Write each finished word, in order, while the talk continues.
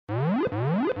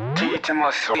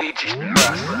Definitely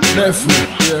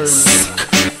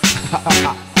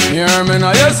hear me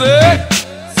now, you see?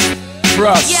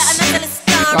 Frass,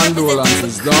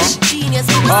 condolences, done.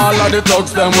 All of the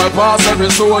thugs, them will pass every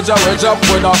soldier we drop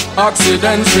with a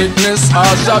accident, sickness,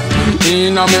 or shot.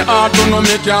 Inna me heart, you know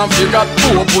me can't figure.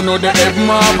 Hope you know the head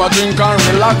man, but drink and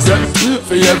relax.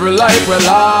 For every life we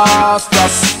lost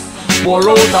us, pour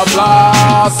out a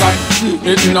blast.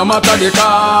 It no matter the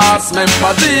cost.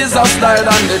 Remember Jesus died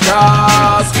on the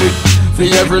cross. For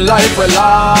every life we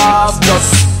lost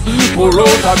us, pour out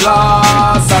a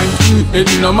glass. And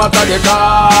it no matter the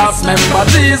cost. Remember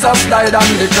Jesus died on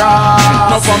the cross.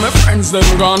 Now for my friends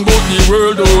them gone but the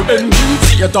world out end.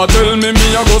 Theater tell me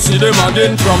I go see them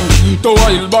again. From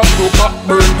Tower Hill back to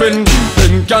Cockburn Pen.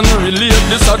 Pen can relate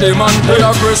this a them and they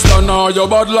a Christian. Now you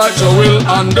bad like Joel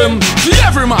and them. See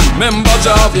every man member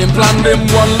job him plan them.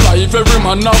 One life every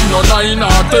man have no 9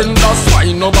 or 10. That's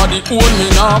why nobody own me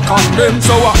now condemn.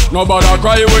 So nobody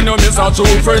cry when you miss a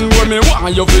true friend. When me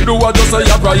want you fi do what just say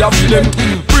a prayer for them.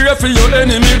 Pray for your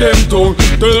enemy them too.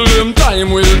 Tell them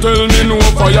time will tell me no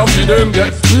fire for them.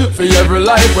 Yes, for every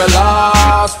life we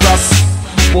lost us,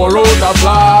 pour out a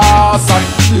blast.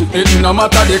 And it no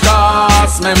matter the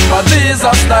cost. Remember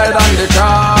Jesus died on the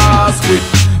cross.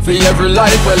 For every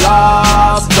life we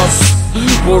lost us,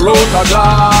 pour out a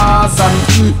glass.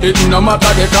 And it no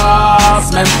matter the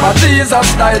cost. Remember Jesus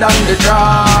died on the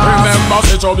cross. Remember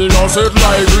say trouble no set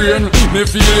like rain. Me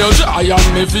feel your joy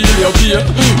and me feel your pain.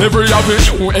 Every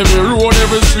avenue, every road,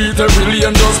 every street, every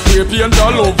lane. Just pray paint a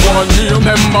love one name.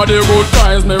 Remember the good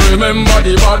times, me remember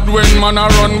the bad. When man a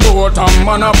run boat and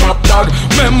man a pop tag.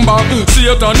 Remember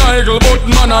Satan idle but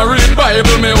man a read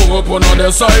Bible. Me open on the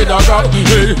side of God.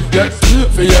 Hey, yes,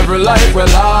 for every life we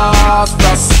lost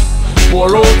us,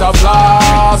 pour out a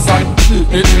blast. And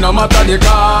it no matter the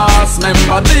cost.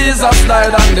 Remember Jesus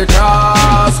died on the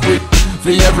cross. For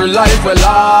every life we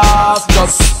lost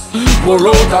us, pour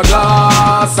out a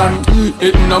glass. And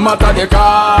it no matter the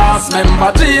cost.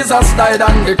 Remember Jesus died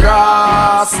on the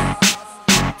cross.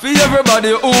 For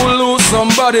everybody who lose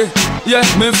somebody, yeah,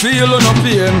 me feel no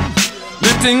pain.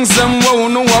 The things them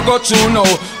won't know I got through now.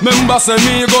 Remember say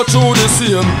me go through the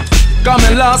same. Cause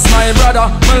me lost my brother,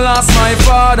 me lost my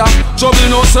father. Trouble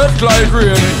no set like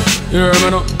rain. Hear me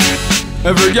now.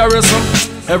 Every garrison,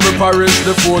 every parish,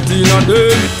 the 14 of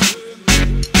them.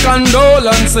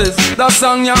 Condolences, that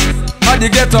song ya, at the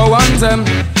ghetto anthem.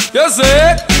 You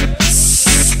see?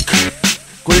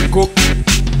 Quick cook,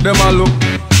 them a look.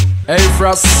 Hey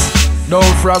Frass,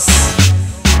 don't Frass.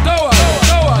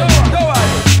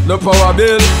 The power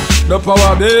bill, the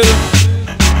power bill.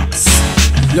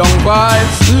 Young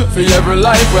vibes, for every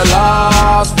life we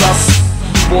lost us,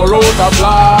 pour out a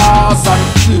blast.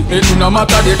 And it no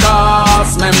matter the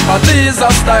cost. Remember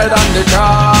Jesus died on the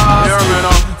cross.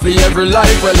 For every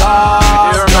life we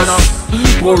lost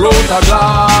us, pour out a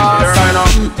glass.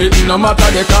 And it no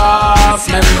matter the cost.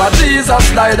 Remember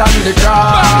Jesus died on the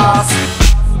cross.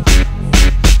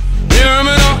 Hear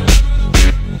me now,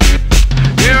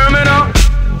 hear me now.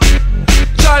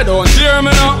 Try don't hear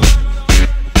me now.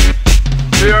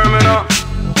 Hear me now,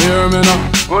 hear me now.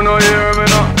 Oh no, hear me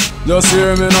now. Just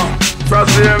hear me now. Frass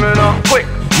hear me now. Quick,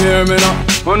 hear me now.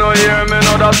 Oh no, hear me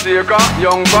now. That's Sept,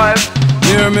 young vibe.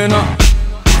 Hear me now.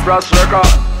 Frass record.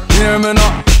 Hear me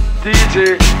now.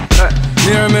 TJ,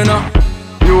 hear me now.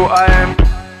 UIM.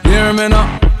 Hear me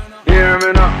now. Hear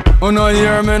me now. Oh no,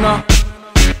 hear me now.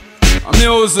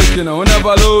 Music, you know, we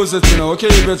never lose it, you know.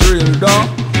 Keep it real, dog.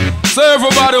 So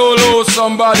everybody who lose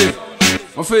somebody,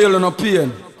 I'm feeling no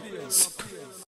pain.